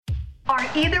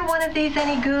Are either one of these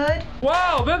any good?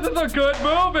 Wow, this is a good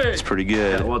movie. It's pretty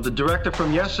good. Yeah, well, the director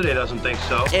from yesterday doesn't think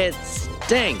so. It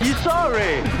stinks. You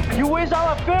sorry? You waste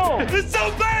our film. It's so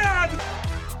bad.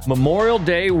 Memorial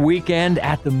Day weekend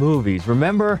at the movies.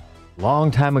 Remember,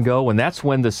 long time ago, that's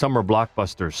when the summer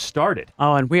blockbusters started.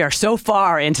 Oh, and we are so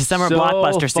far into summer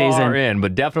blockbuster season. So far in,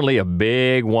 but definitely a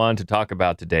big one to talk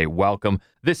about today. Welcome.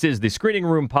 This is the Screening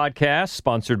Room Podcast,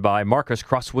 sponsored by Marcus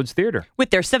Crosswoods Theater.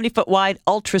 With their 70-foot wide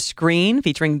ultra screen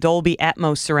featuring Dolby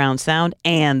Atmos surround sound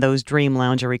and those Dream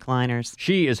Lounger recliners.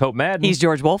 She is Hope Madden. He's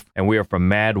George Wolf. And we are from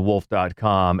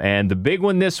MadWolf.com. And the big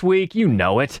one this week, you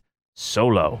know it,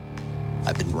 Solo.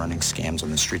 I've been running scams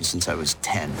on the street since I was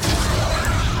 10.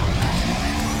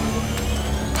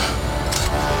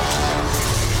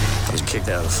 I was kicked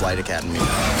out of the flight academy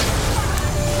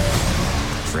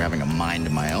for having a mind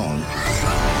of my own.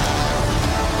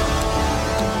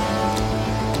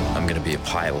 I'm gonna be a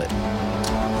pilot.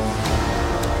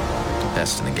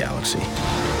 Best in the galaxy.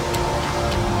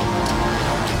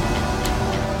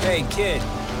 Hey, kid.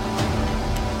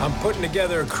 I'm putting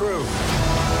together a crew.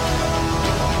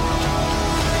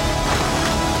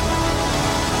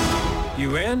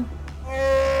 You in?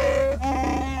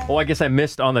 Oh, I guess I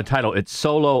missed on the title. It's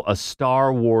Solo, a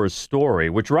Star Wars story,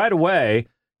 which right away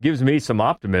gives me some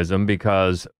optimism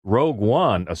because Rogue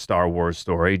One, a Star Wars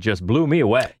story, just blew me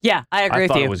away. Yeah, I agree with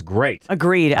you. I thought it was great.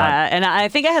 Agreed. And I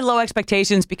think I had low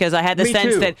expectations because I had the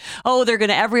sense that, they're going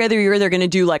to, every other year, they're going to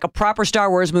do like a proper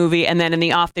Star Wars movie, and then in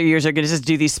the off years, they're going to just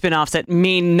do these spin-offs that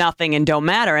mean nothing and don't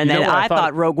matter. And then I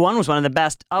thought Rogue One was one of the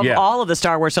best of all of the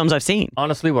Star Wars films I've seen.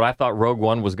 Honestly, what I thought Rogue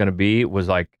One was going to be was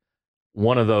like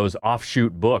one of those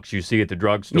offshoot books you see at the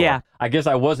drugstore. Yeah. I guess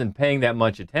I wasn't paying that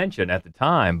much attention at the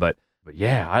time, but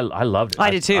yeah, I loved it. I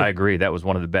did too. I agree. That was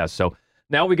one of the best. So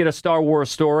now we get a Star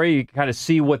Wars story. You kind of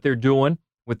see what they're doing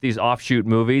with these offshoot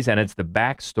movies, and it's the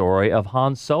backstory of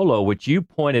Han Solo, which you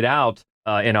pointed out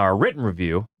in our written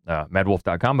review,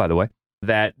 MadWolf.com, by the way,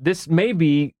 that this may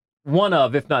be one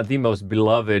of, if not the most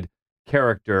beloved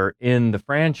character in the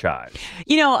franchise.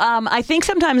 You know, I think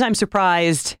sometimes I'm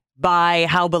surprised by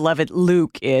how beloved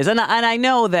Luke is. And I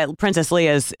know that Princess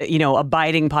Leia's,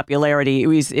 abiding popularity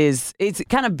is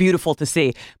kind of beautiful to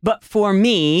see. But for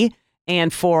me,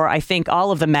 and for, I think, all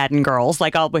of the Madden girls,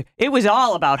 it was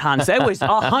all about Han Solo. It was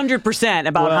 100%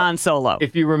 about Han Solo.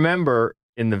 If you remember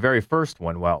in the very first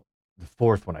one, the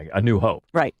fourth one, A New Hope.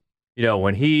 Right.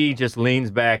 When he just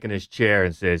leans back in his chair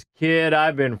and says, "Kid,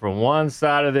 I've been from one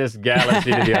side of this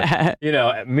galaxy to the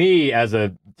other." Me as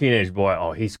a teenage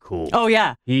boy, he's cool. Oh,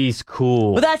 yeah. He's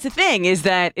cool. Well, that's the thing, is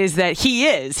that he's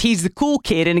the cool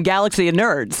kid in a galaxy of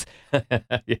nerds.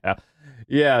 Yeah.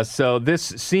 Yeah, so this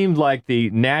seemed like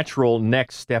the natural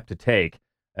next step to take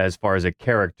as far as a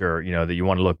character, that you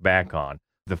want to look back on.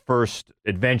 The first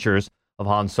adventures of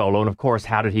Han Solo, and of course,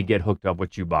 how did he get hooked up with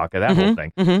Chewbacca, that whole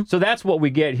thing. Mm-hmm. So that's what we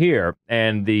get here,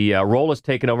 and the role is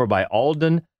taken over by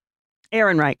Alden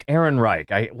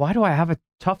Ehrenreich. Why do I have a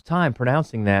tough time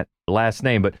pronouncing that last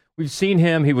name? But we've seen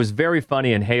him. He was very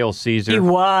funny in Hail Caesar. He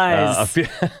was.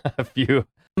 A few.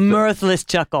 Mirthless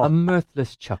chuckle. A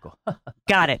mirthless chuckle.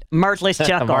 Got it. Mirthless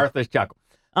chuckle. Mirthless chuckle.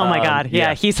 Oh, my God.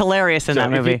 Yeah, he's hilarious in that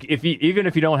movie. Even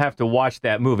if you don't have to watch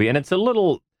that movie, and it's a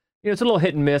little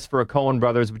hit and miss for a Coen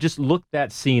brothers, but just look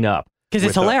that scene up. Because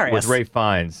it's hilarious. With Ralph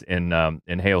Fiennes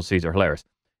in Hail Caesar. Hilarious.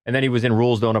 And then he was in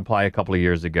Rules Don't Apply a couple of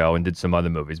years ago and did some other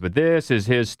movies. But this is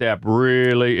his step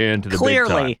really into the big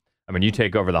time. I mean, you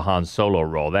take over the Han Solo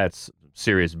role. That's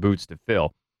serious boots to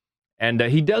fill. And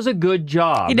he does a good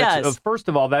job. He does. First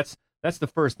of all, that's the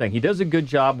first thing. He does a good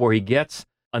job where he gets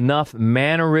enough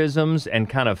mannerisms and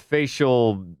kind of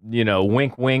facial,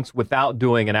 wink winks without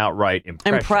doing an outright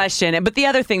impression. But the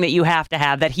other thing that you have to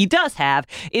have, that he does have,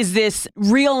 is this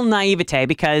real naivete,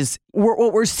 because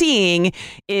what we're seeing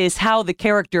is how the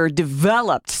character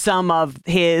developed some of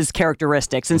his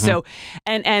characteristics. And so,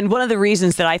 and one of the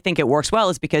reasons that I think it works well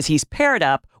is because he's paired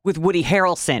up with Woody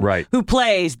Harrelson, right, who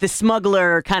plays the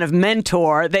smuggler kind of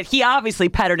mentor that he obviously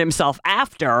patterned himself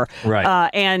after.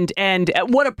 Right. And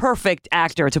what a perfect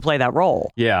actor to play that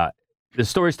role. Yeah. The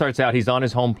story starts out, he's on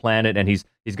his home planet, and he's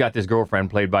got this girlfriend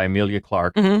played by Emilia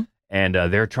Clarke, and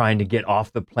they're trying to get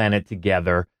off the planet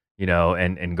together,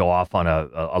 and go off on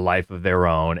a life of their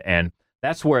own. And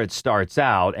that's where it starts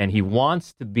out, and he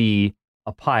wants to be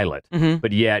a pilot,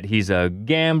 but yet he's a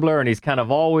gambler, and he's kind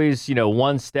of always,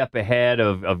 one step ahead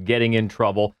of getting in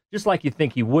trouble, just like you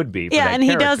think he would be. Yeah, and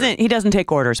he doesn't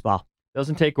take orders well.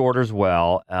 Doesn't take orders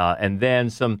well, and then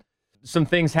some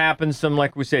things happen,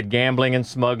 like we said, gambling and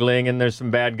smuggling, and there's some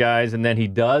bad guys, and then he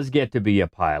does get to be a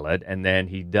pilot, and then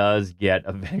he does get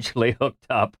eventually hooked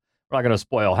up. We're not going to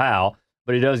spoil how,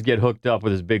 but he does get hooked up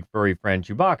with his big furry friend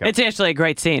Chewbacca. It's actually a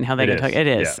great scene how they get hooked. It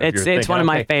is. Yeah, It's one of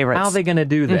my favorites. How are they going to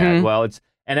do that? Well,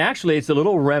 actually it's a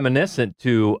little reminiscent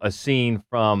to a scene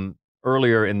from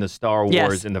earlier in the Star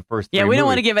Wars in the first 3 Yeah, we don't movies.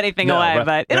 want to give anything away,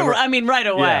 but right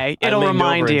away, it'll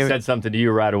remind you. And said something to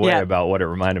you right away about what it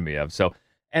reminded me of. So,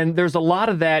 and there's a lot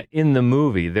of that in the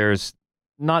movie. There's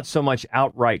not so much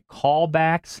outright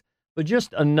callbacks, but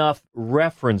just enough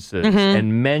references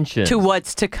and mentions to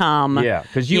what's to come. Yeah,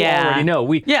 because you already know.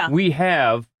 We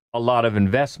have a lot of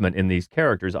investment in these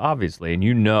characters, obviously,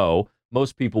 and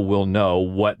most people will know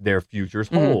what their futures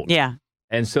hold. Yeah.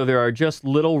 And so there are just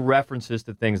little references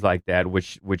to things like that,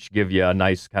 which give you a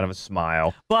nice kind of a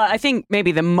smile. But I think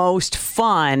maybe the most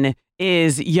fun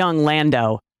is young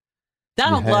Lando.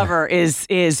 Donald Glover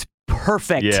is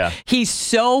perfect. Yeah. He's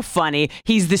so funny.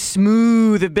 He's the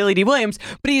smooth of Billy D. Williams,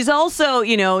 but he's also,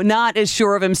 not as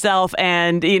sure of himself,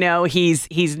 and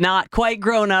he's not quite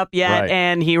grown up yet,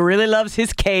 and he really loves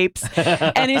his capes.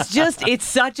 And it's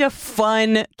such a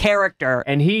fun character.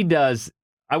 And he does.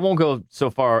 I won't go so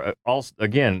far.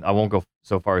 I won't go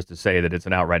so far as to say that it's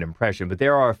an outright impression, but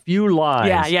there are a few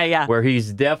lines where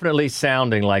he's definitely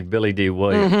sounding like Billy D.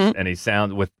 Williams, and he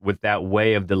sounds with that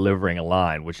way of delivering a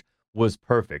line, which was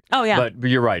perfect. Oh yeah, but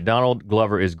you're right. Donald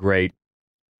Glover is great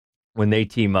when they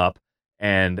team up,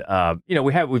 and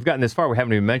we've gotten this far. We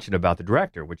haven't even mentioned about the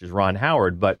director, which is Ron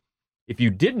Howard. But if you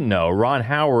didn't know, Ron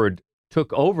Howard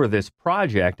took over this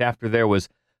project after there was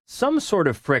some sort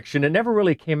of friction. It never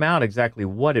really came out exactly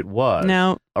what it was.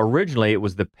 No. Originally, it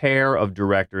was the pair of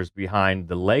directors behind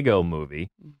the Lego movie.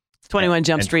 21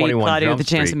 Jump Street, Cloudy with a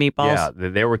Chance of Meatballs.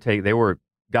 Yeah, they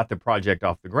got the project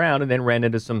off the ground and then ran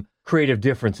into some creative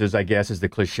differences, I guess is the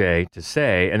cliche to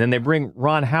say. And then they bring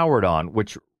Ron Howard on,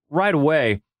 which right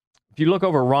away, if you look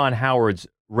over Ron Howard's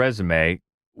resume,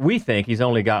 we think he's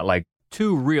only got like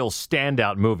 2 real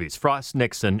standout movies, Frost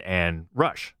Nixon and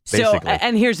Rush, basically. So,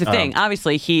 and here's the thing.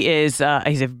 Obviously, he's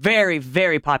a very,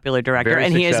 very popular director,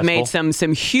 and he has made some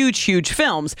huge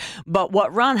films. But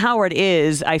what Ron Howard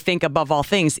is, I think, above all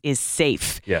things, is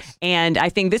safe. Yes. And I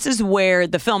think this is where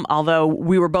the film, although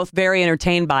we were both very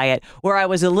entertained by it, where I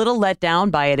was a little let down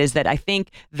by it is that I think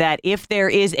that if there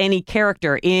is any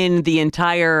character in the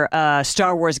entire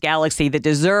Star Wars galaxy that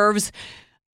deserves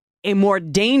a more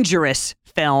dangerous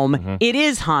film, it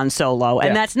is Han Solo,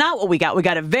 and that's not what we got. We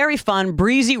got a very fun,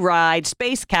 breezy ride,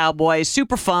 space cowboys,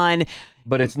 super fun.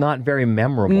 But it's not very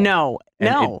memorable. No.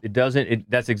 It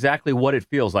doesn't. That's exactly what it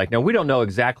feels like. Now, we don't know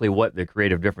exactly what the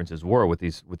creative differences were with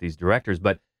these directors,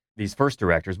 but these first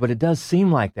directors. But it does seem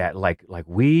like that. Like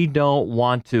we don't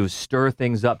want to stir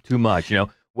things up too much.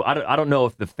 I don't know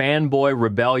if the fanboy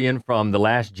rebellion from The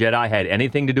Last Jedi had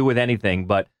anything to do with anything,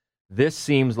 but this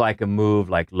seems like a move.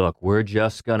 Like, look, we're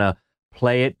just gonna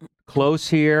play it close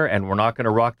here, and we're not going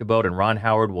to rock the boat, and Ron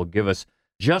Howard will give us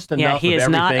just enough of everything. Yeah, he is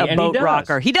not a boat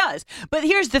rocker. He does. But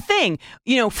here's the thing,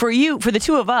 for the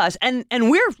two of us, and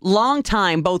we're long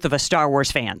time, both of us, Star Wars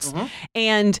fans,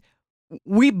 and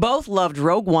we both loved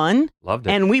Rogue One. Loved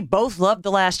it. And we both loved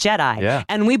The Last Jedi. Yeah.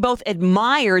 And we both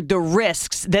admired the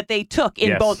risks that they took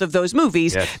in both of those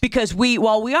movies, because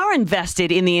while we are invested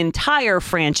in the entire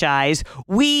franchise,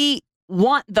 we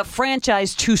want the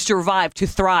franchise to survive, to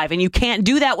thrive, and you can't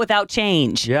do that without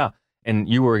change. Yeah, and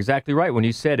you were exactly right when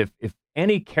you said if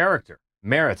any character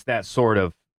merits that sort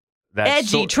of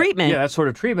edgy treatment. That sort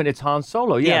of treatment, it's Han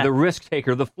Solo. Yeah, the risk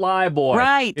taker, the fly boy.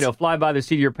 Right. Fly by the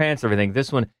seat of your pants, everything. This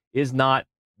one is not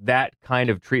that kind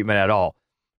of treatment at all.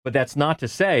 But that's not to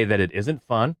say that it isn't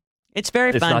fun. It's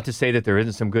very fun. It's not to say that there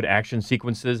isn't some good action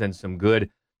sequences and some good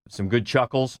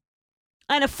chuckles.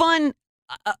 And a fun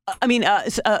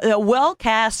a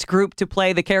well-cast group to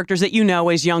play the characters that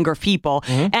as younger people,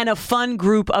 and a fun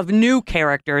group of new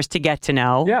characters to get to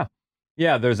know.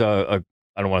 Yeah. There's I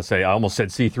don't want to say, I almost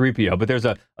said C-3PO, but there's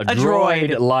a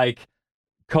droid-like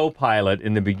co-pilot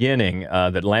in the beginning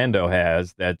that Lando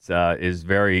has that is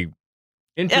very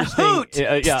interesting. A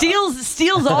hoot!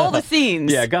 Steals all the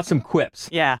scenes. Yeah, got some quips.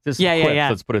 Yeah. Quips,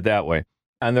 let's put it that way.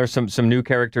 And there's some new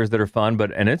characters that are fun,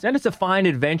 and it's a fine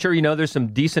adventure. There's some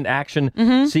decent action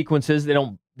sequences. They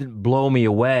didn't blow me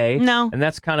away. No. And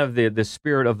that's kind of the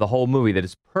spirit of the whole movie, that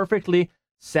is perfectly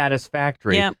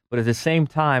satisfactory. Yep. But at the same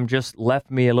time, just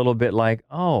left me a little bit like,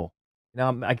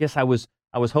 I guess I was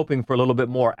hoping for a little bit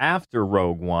more after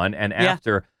Rogue One and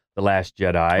after The Last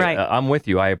Jedi. Right. I'm with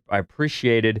you. I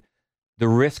appreciated the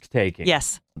risk taking.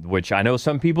 Yes. Which I know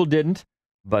some people didn't.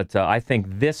 But I think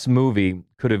this movie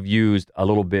could have used a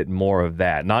little bit more of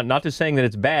that. Not to saying that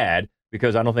it's bad,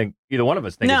 because I don't think either one of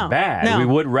us think it's bad. No. We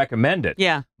would recommend it.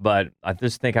 Yeah. But I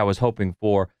just think I was hoping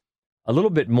for a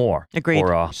little bit more. Agreed.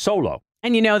 For Solo.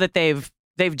 And that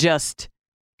they've just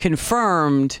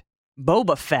confirmed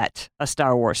Boba Fett, a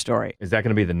Star Wars story. Is that going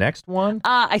to be the next one?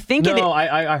 I think it is. No,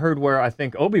 I heard where I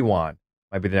think Obi-Wan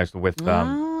might be the next one with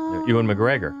Ewan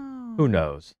McGregor. Who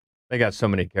knows? They got so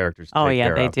many characters to take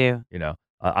care they of, do. You know,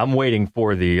 I'm waiting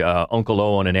for the Uncle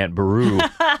Owen and Aunt Beru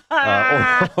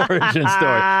origin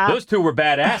story. Those two were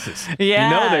badasses. Yeah,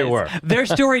 You know they were. Their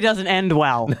story doesn't end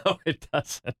well. No, it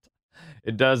doesn't.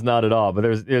 It does not at all.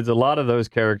 But there's a lot of those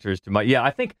characters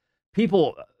I think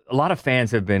a lot of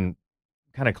fans have been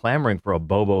kind of clamoring for a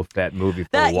Boba Fett movie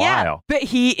for a while. Yeah, but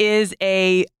he is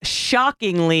a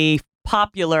shockingly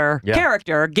popular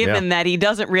character, given that he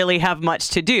doesn't really have much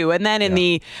to do. And then in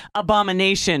the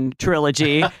Abomination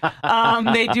trilogy,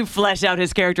 they do flesh out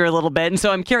his character a little bit. And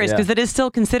so I'm curious, because it is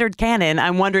still considered canon.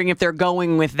 I'm wondering if they're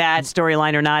going with that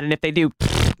storyline or not, and if they do.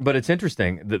 But it's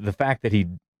interesting, the fact that he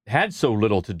had so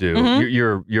little to do.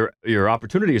 Your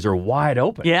opportunities are wide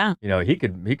open. Yeah. You know, he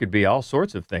could be all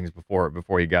sorts of things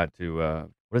before he got to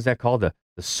what is that called? The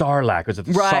Sarlacc. Was it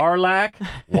the Sarlacc?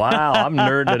 Wow, I'm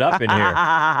nerding it up in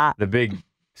here. The big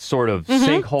sort of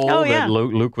sinkhole that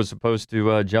Luke was supposed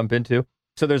to jump into.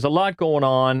 So there's a lot going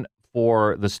on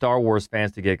for the Star Wars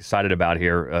fans to get excited about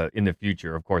here in the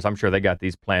future. Of course, I'm sure they got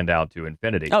these planned out to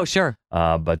infinity. Oh, sure.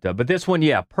 But this one,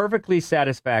 perfectly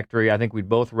satisfactory. I think we'd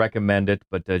both recommend it,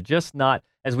 but just not,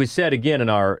 as we said again in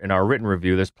our written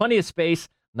review, there's plenty of space,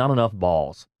 not enough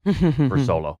balls for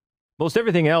Solo. Most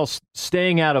everything else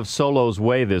staying out of Solo's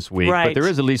way this week, but there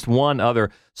is at least one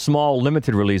other small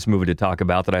limited release movie to talk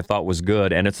about that I thought was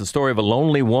good, and it's the story of a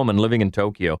lonely woman living in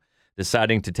Tokyo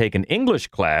deciding to take an English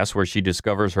class where she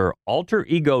discovers her alter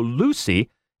ego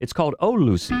Lucy. It's called Oh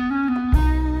Lucy.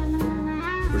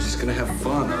 We're just gonna have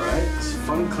fun, all right? It's a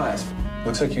fun class.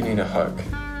 Looks like you need a hug.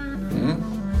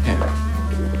 Yeah.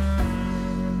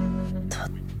 とっ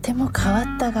ても変わ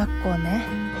った学校ね。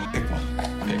 Pick one.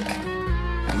 Pick.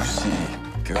 Lucy.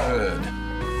 Good.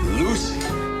 Lucy.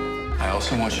 I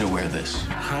also want you to wear this.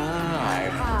 Hi.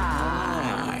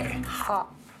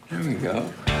 There we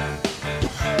go.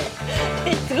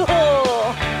 Let's go.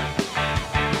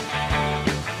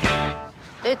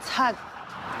 It's hot.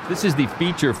 This is the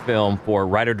feature film for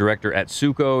writer-director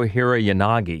Atsuko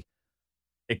Hirayanagi,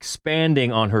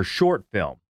 expanding on her short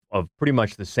film of pretty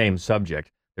much the same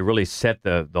subject. They really set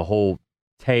the whole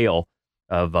tale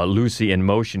of Lucy in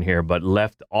motion here, but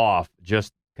left off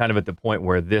just kind of at the point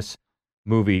where this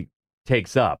movie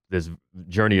takes up this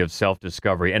journey of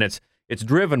self-discovery. And it's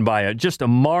driven by just a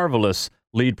marvelous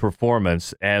lead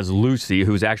performance as Lucy,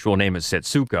 whose actual name is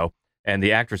Setsuko, and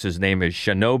the actress's name is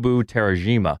Shinobu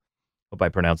Terajima. Hope I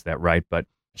pronounced that right. But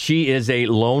she is a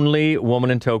lonely woman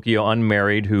in Tokyo,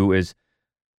 unmarried, who is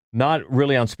not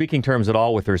really on speaking terms at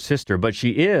all with her sister, but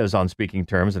she is on speaking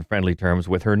terms and friendly terms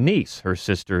with her niece, her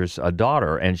sister's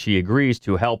daughter, and she agrees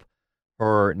to help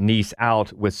her niece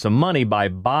out with some money by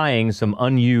buying some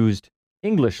unused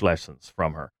English lessons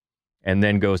from her, and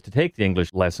then goes to take the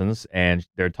English lessons, and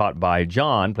they're taught by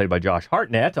John, played by Josh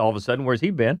Hartnett. All of a sudden, where's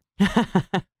he been?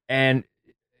 And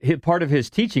part of his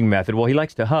teaching method, well, he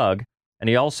likes to hug, and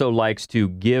he also likes to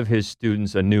give his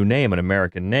students a new name, an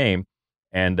American name,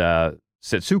 and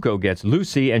Setsuko gets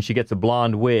Lucy, and she gets a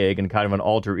blonde wig and kind of an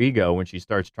alter ego when she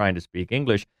starts trying to speak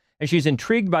English. And she's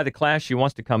intrigued by the class. She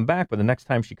wants to come back, but the next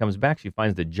time she comes back, she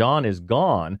finds that John is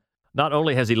gone. Not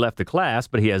only has he left the class,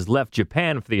 but he has left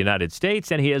Japan for the United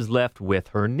States, and he has left with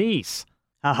her niece.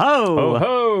 Oh-ho!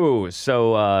 Oh-ho!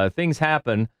 So things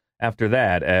happen after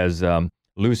that as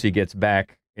Lucy gets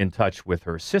back in touch with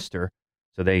her sister.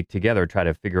 So they together try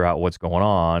to figure out what's going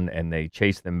on, and they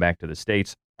chase them back to the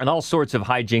States. And all sorts of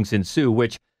hijinks ensue,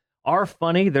 which are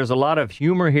funny. There's a lot of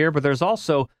humor here, but there's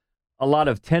also a lot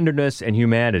of tenderness and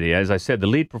humanity. As I said, the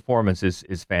lead performance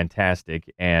is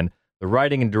fantastic, and the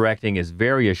writing and directing is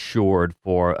very assured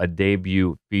for a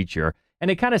debut feature.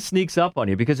 And it kind of sneaks up on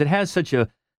you because it has such a,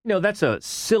 that's a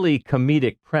silly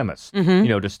comedic premise,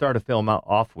 to start a film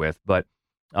off with. But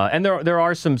and there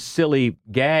are some silly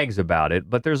gags about it,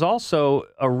 but there's also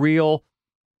a real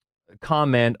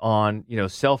comment on,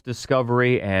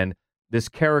 self-discovery and this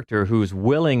character who's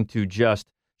willing to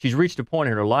she's reached a point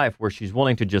in her life where she's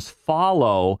willing to just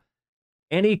follow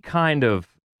any kind of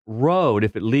road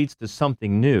if it leads to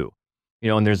something new.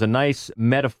 And there's a nice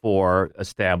metaphor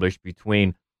established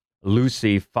between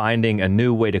Lucy finding a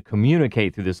new way to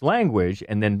communicate through this language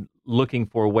and then looking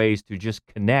for ways to just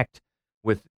connect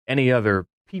with any other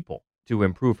people to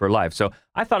improve her life. So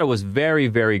I thought it was very,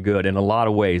 very good in a lot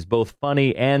of ways, both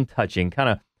funny and touching, kind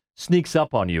of sneaks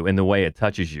up on you in the way it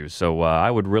touches you. So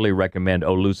I would really recommend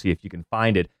Oh Lucy if you can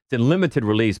find it. It's in limited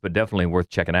release, but definitely worth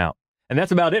checking out. And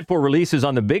that's about it for releases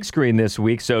on the big screen this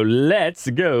week. So let's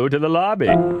go to the lobby.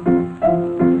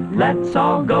 Let's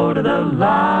all go to the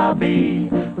lobby.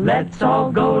 Let's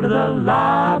all go to the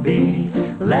lobby.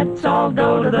 Let's all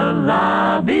go to the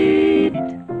lobby.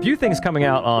 A few things coming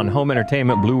out on home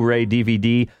entertainment, Blu-ray,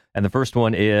 DVD, and the first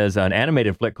one is an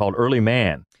animated flick called Early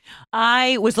Man.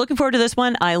 I was looking forward to this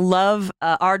one. I love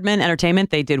Aardman Entertainment.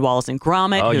 They did Wallace and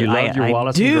Gromit. Oh, you loved your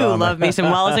Wallace and Gromit. I do love me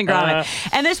some Wallace and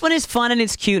Gromit. And this one is fun and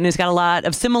it's cute and it's got a lot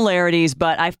of similarities,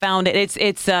 but I found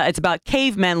it's about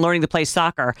cavemen learning to play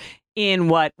soccer in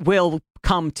what will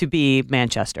come to be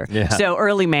Manchester. Yeah. So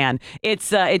Early Man. It's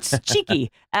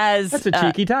cheeky as that's a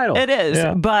cheeky title. It is,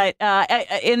 yeah. But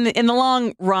in the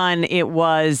long run, it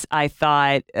was, I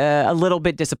thought, a little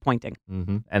bit disappointing.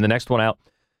 Mm-hmm. And the next one out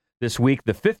this week,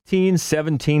 The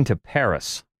 1517 to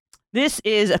Paris. This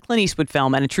is a Clint Eastwood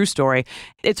film and a true story.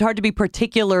 It's hard to be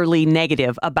particularly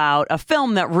negative about a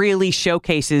film that really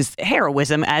showcases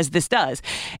heroism as this does.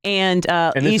 And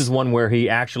this is one where he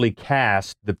actually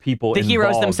cast the people involved.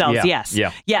 Heroes themselves,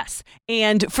 yeah. Yes.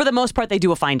 And for the most part, they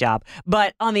do a fine job.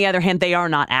 But on the other hand, they are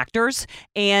not actors.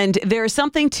 And there's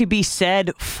something to be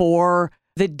said for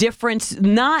the difference,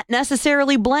 not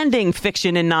necessarily blending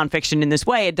fiction and nonfiction in this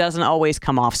way. It doesn't always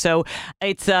come off. So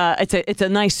it's a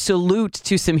nice salute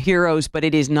to some heroes, but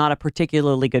it is not a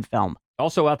particularly good film.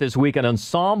 Also out this week, an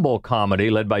ensemble comedy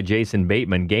led by Jason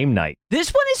Bateman, Game Night. This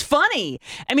one is funny.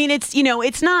 I mean, it's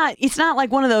not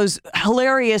like one of those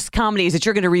hilarious comedies that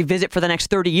you're going to revisit for the next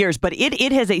 30 years, but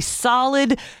it has a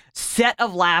solid set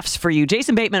of laughs for you.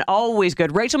 Jason Bateman, always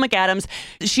good. Rachel McAdams,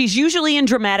 she's usually in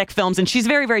dramatic films and she's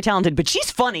very, very talented, but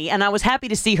she's funny, and I was happy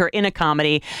to see her in a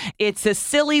comedy. It's a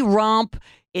silly romp.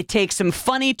 It takes some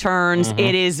funny turns. Mm-hmm.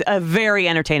 It is a very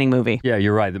entertaining movie. Yeah,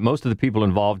 you're right. Most of the people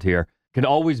involved here can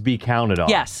always be counted on.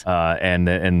 Yes.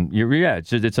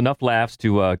 It's enough laughs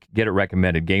to get it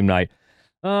recommended. Game Night.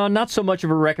 Not so much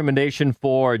of a recommendation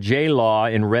for J-Law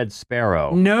in Red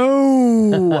Sparrow.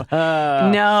 No.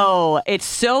 No. It's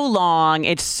so long.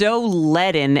 It's so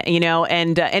leaden,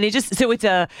 and it just, so it's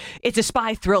a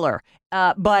spy thriller.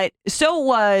 But so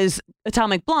was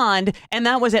Atomic Blonde, and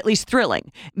that was at least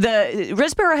thrilling. The Red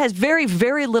Sparrow has very,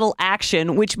 very little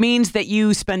action, which means that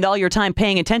you spend all your time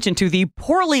paying attention to the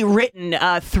poorly written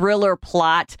thriller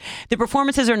plot. The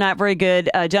performances are not very good.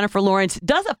 Jennifer Lawrence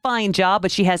does a fine job,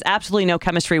 but she has absolutely no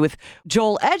chemistry with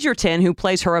Joel Edgerton, who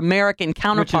plays her American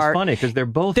counterpart. Which is funny, because they're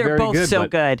both very good. So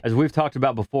good. As we've talked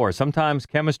about before, sometimes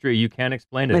chemistry, you can't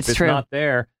explain it. It's if it's true. not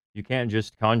there, you can't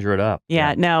just conjure it up.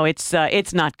 Yeah, no, it's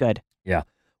not good. Yeah.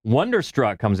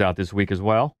 Wonderstruck comes out this week as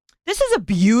well. This is a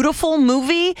beautiful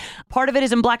movie. Part of it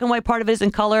is in black and white, part of it is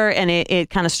in color, and it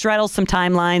kind of straddles some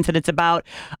timelines, and it's about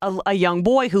a young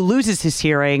boy who loses his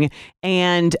hearing,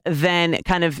 and then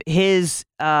kind of his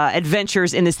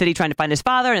adventures in the city trying to find his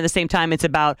father, and at the same time it's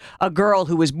about a girl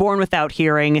who was born without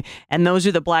hearing, and those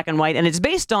are the black and white, and it's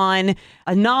based on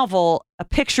a novel, a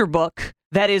picture book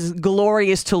that is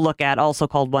glorious to look at, also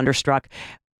called Wonderstruck.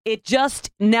 It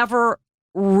just never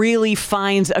really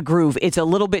finds a groove. It's a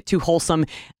little bit too wholesome,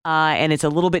 and it's a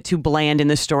little bit too bland in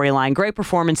the storyline. Great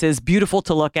performances, beautiful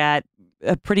to look at,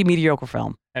 a pretty mediocre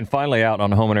film. And finally out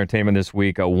on home entertainment this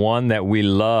week, one that we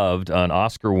loved, an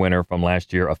Oscar winner from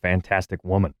last year, A Fantastic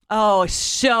Woman. Oh,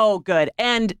 so good.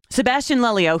 And Sebastian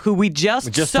Lelio, who we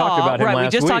just talked about him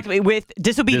last week. Talked about with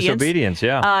Disobedience. Disobedience,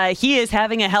 yeah. He is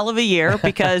having a hell of a year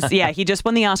because, he just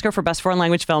won the Oscar for Best Foreign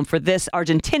Language Film for this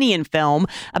Argentinian film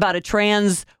about a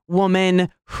trans woman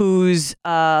whose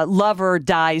lover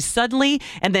dies suddenly,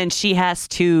 and then she has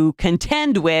to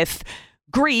contend with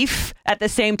grief at the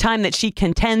same time that she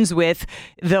contends with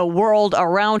the world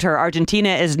around her. Argentina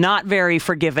is not very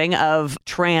forgiving of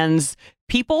trans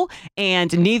people,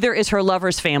 and neither is her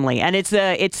lover's family. And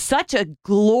it's such a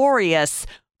glorious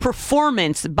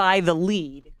performance by the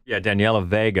lead. Yeah, Daniela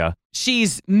Vega.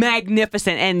 She's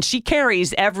magnificent, and she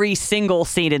carries every single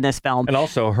scene in this film. And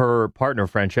also her partner,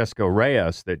 Francesco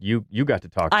Reyes, that you got to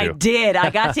talk to. I did. I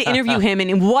got to interview him,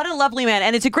 and what a lovely man.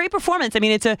 And it's a great performance. I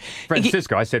mean, it's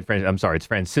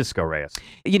Francisco Reyes.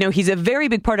 He's a very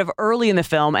big part of early in the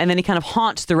film, and then he kind of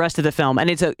haunts the rest of the film. And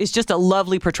it's just a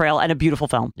lovely portrayal and a beautiful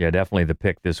film. Yeah, definitely the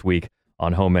pick this week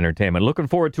on home entertainment. Looking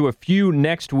forward to a few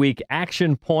next week.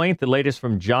 Action Point, the latest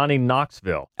from Johnny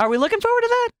Knoxville. Are we looking forward to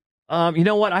that? You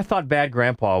know what? I thought Bad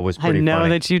Grandpa was pretty funny. I know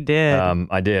that you did.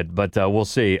 I did, but we'll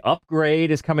see.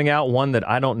 Upgrade is coming out, one that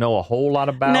I don't know a whole lot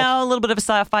about. No, a little bit of a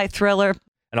sci-fi thriller.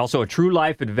 And also a true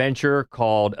life adventure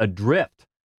called Adrift,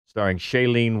 starring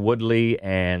Shailene Woodley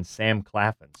and Sam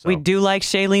Claflin. So, we do like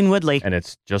Shailene Woodley. And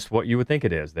it's just what you would think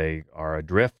it is. They are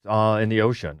adrift in the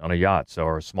ocean on a yacht,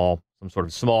 or a small some sort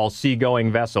of small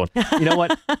seagoing vessel. You know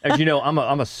what? As you know,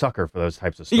 I'm a sucker for those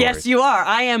types of stories. Yes, you are.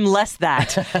 I am less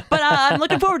that. But I'm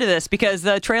looking forward to this because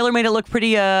the trailer made it look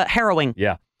pretty harrowing.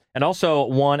 Yeah. And also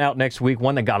one out next week,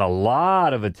 one that got a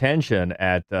lot of attention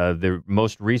at the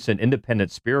most recent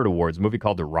Independent Spirit Awards, a movie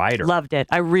called The Rider. Loved it.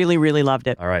 I really, really loved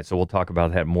it. All right, so we'll talk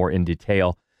about that more in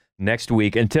detail next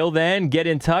week. Until then, get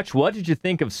in touch. What did you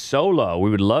think of Solo? We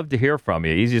would love to hear from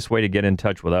you. Easiest way to get in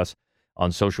touch with us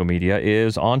on social media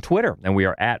is on Twitter, and we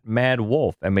are at Mad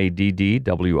Wolf,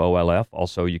 MADDWOLF.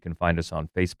 Also, you can find us on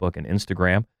Facebook and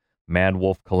Instagram. Mad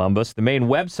Wolf Columbus, the main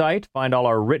website. Find all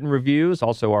our written reviews,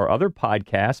 also our other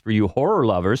podcasts for you horror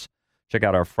lovers. Check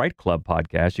out our Fright Club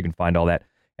podcast. You can find all that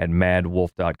at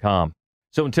madwolf.com.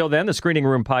 So until then, the Screening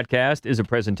Room Podcast is a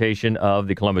presentation of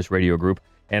the Columbus Radio Group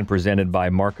and presented by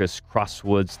Marcus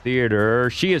Crosswoods Theater.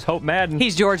 She is Hope Madden.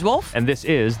 He's George Wolf. And this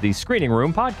is the Screening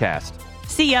Room Podcast.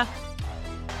 See ya.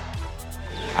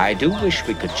 I do wish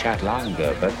we could chat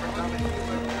longer, but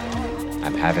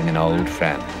I'm having an old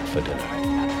friend for dinner.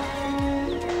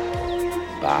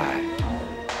 Bye.